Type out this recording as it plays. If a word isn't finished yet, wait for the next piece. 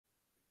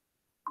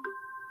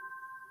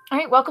All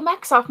right, welcome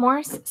back,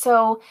 sophomores.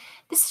 So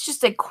this is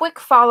just a quick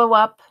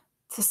follow-up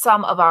to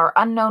some of our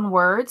unknown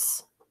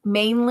words,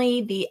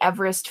 mainly the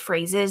Everest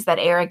phrases that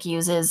Eric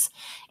uses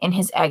in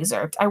his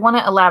excerpt. I want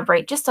to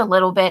elaborate just a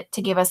little bit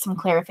to give us some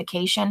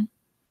clarification.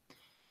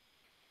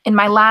 In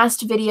my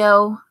last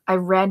video, I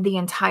read the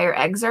entire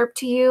excerpt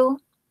to you,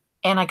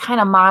 and I kind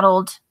of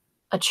modeled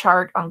a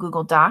chart on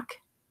Google Doc,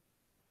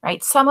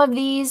 right? Some of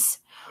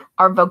these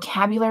are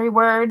vocabulary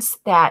words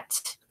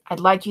that I'd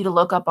like you to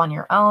look up on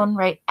your own,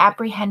 right?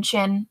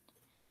 Apprehension,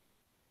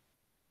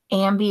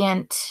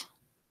 ambient,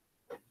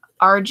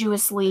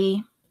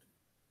 arduously,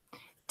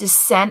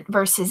 descent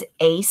versus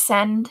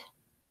ascend.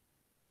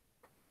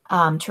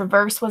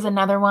 Traverse was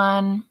another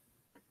one.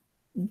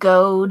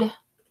 Goad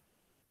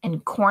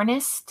and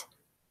corniced.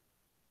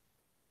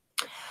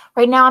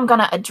 Right now I'm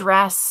going to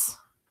address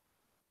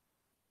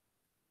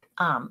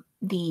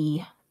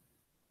the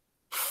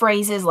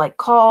phrases like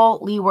call,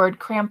 leeward,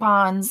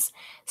 crampons,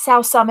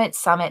 south summit,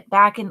 summit,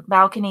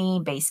 balcony,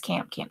 base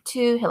camp, camp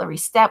 2, Hillary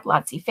step,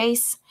 Lotsie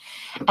face,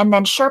 and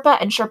then Sherpa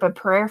and Sherpa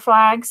prayer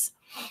flags.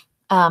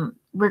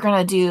 We're going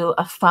to do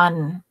a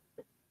fun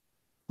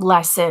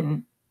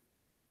lesson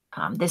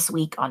this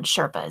week on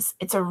Sherpas.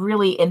 It's a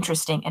really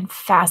interesting and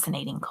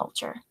fascinating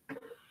culture.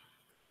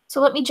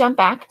 So let me jump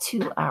back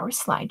to our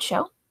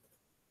slideshow.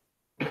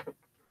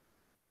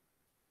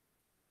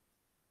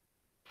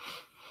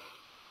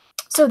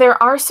 So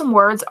there are some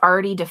words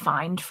already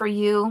defined for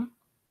you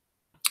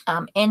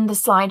in the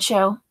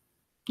slideshow.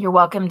 You're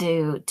welcome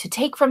to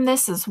take from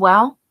this as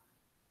well.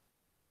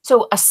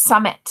 So a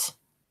summit,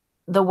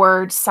 the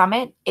word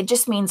summit, it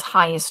just means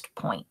highest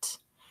point.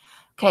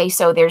 Okay,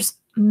 so there's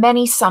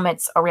many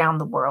summits around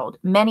the world,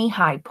 many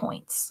high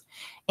points.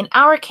 In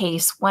our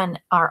case, when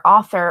our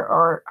author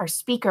or our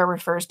speaker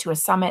refers to a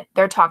summit,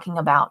 they're talking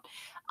about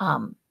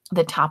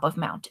the top of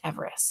Mount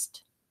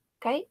Everest.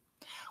 Okay,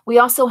 we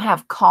also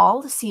have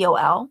col,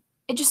 C-O-L.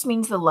 It just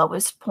means the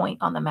lowest point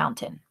on the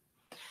mountain.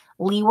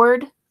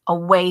 Leeward,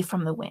 away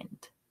from the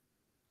wind.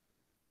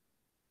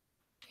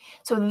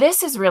 So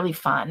this is really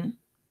fun.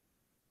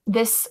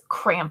 This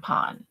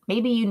crampon,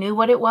 maybe you knew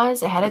what it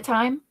was ahead of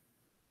time.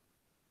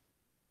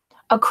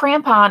 A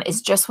crampon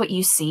is just what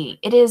you see.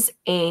 It is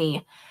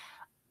a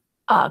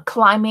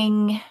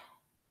climbing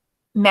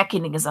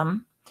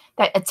mechanism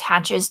that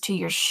attaches to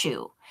your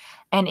shoe,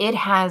 and it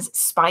has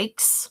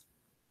spikes.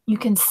 You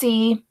can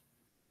see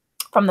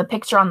from the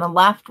picture on the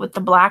left with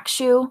the black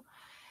shoe,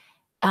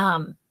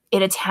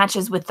 it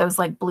attaches with those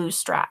like blue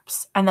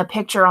straps, and the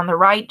picture on the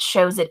right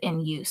shows it in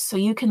use. So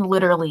you can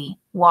literally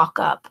walk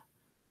up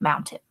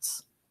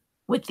mountains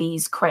with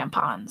these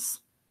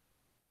crampons.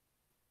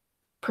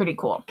 Pretty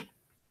cool.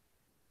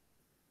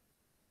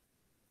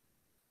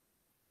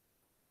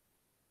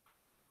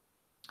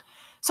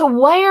 So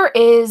where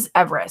is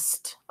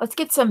Everest? Let's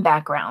get some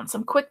background,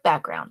 some quick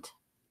background.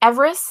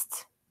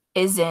 Everest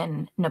is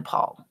in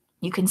Nepal.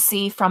 You can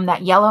see from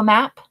that yellow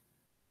map.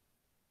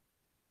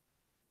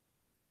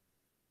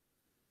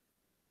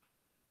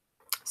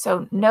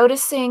 So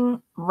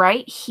noticing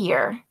right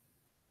here,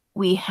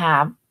 we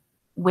have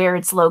where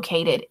it's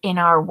located in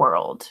our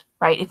world,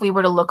 right? If we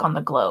were to look on the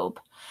globe.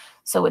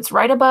 So it's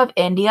right above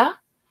India,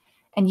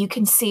 and you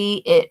can see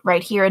it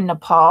right here in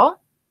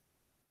Nepal.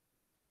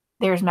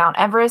 There's Mount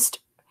Everest.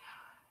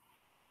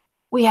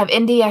 We have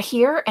India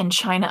here and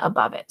China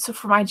above it. So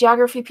for my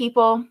geography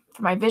people,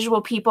 for my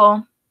visual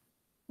people,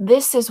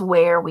 this is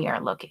where we are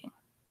looking.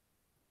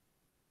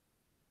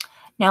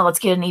 Now let's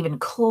get an even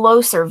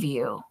closer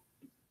view.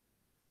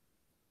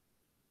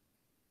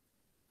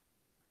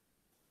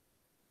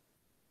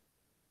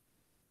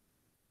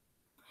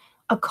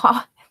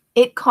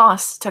 It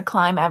costs to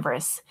climb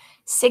Everest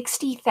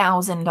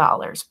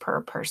 $60,000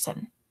 per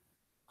person.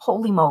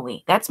 Holy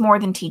moly, that's more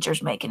than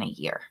teachers make in a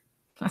year.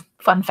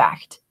 Fun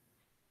fact.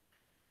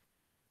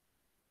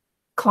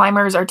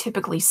 Climbers are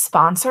typically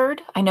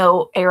sponsored. I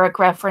know Eric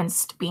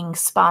referenced being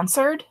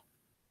sponsored.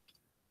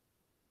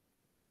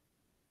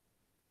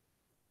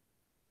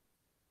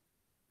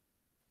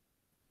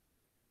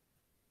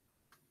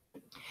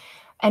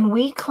 And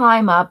we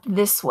climb up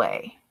this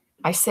way.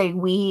 I say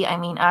we, I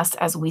mean us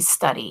as we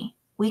study.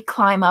 We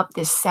climb up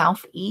this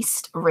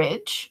southeast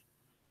ridge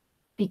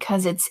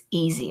because it's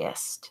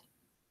easiest.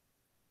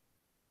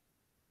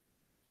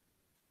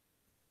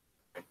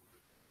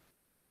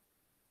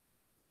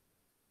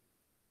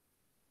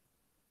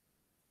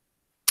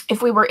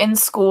 If we were in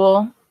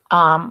school,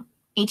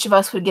 each of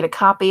us would get a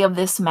copy of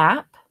this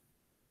map.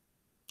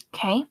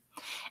 Okay.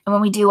 And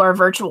when we do our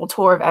virtual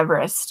tour of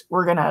Everest,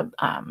 we're going to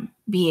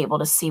be able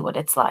to see what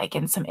it's like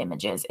in some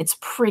images. It's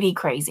pretty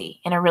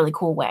crazy in a really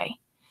cool way.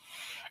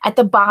 At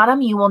the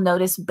bottom, you will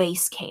notice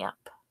base camp.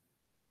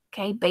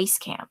 Okay, base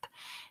camp.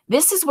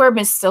 This is where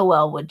Miss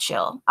Stillwell would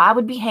chill. I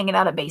would be hanging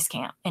out at base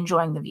camp,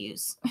 enjoying the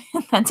views.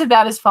 That's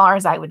about as far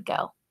as I would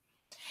go.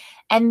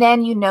 And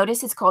then you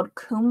notice it's called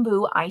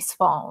Khumbu Ice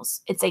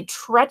Falls. It's a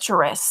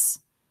treacherous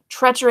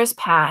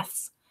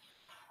path.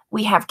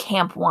 We have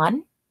Camp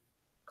 1.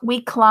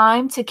 We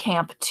climb to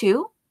Camp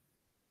 2.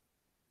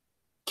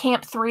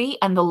 Camp 3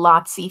 and the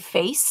Lhotse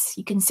face.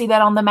 You can see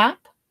that on the map.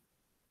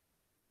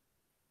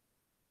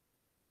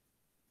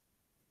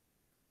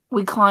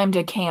 We climbed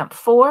to Camp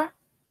 4.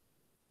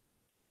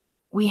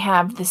 We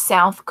have the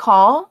South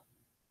Col,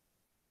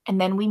 and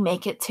then we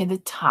make it to the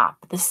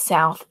top, the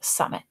South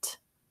Summit.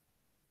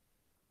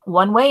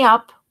 One way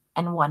up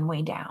and one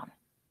way down.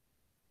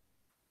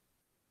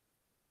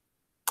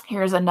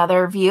 Here's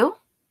another view.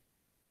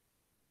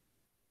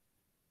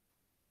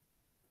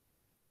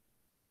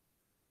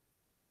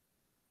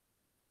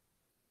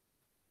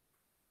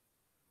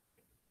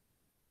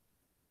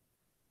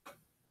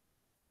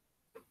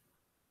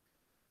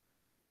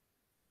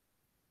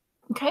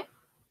 Okay.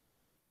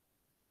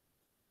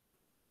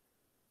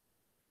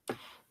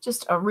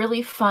 Just a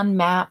really fun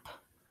map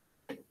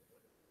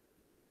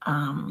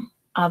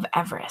of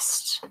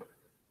Everest.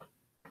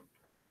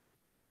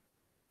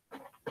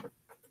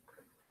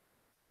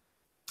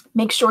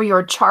 Make sure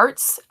your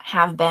charts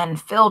have been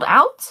filled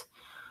out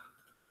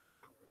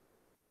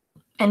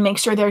and make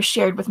sure they're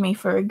shared with me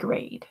for a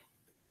grade.